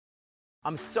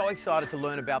I'm so excited to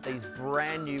learn about these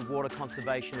brand new water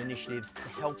conservation initiatives to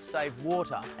help save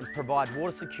water and provide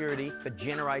water security for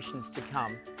generations to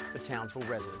come for Townsville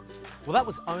residents. Well, that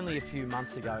was only a few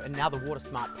months ago, and now the Water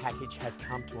Smart package has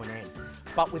come to an end.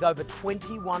 But with over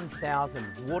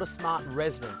 21,000 Water Smart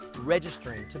residents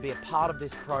registering to be a part of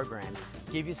this program,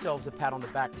 give yourselves a pat on the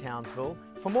back, Townsville.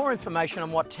 For more information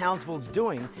on what Townsville's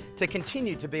doing to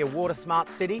continue to be a Water Smart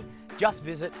city, just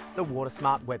visit the Water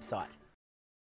Smart website.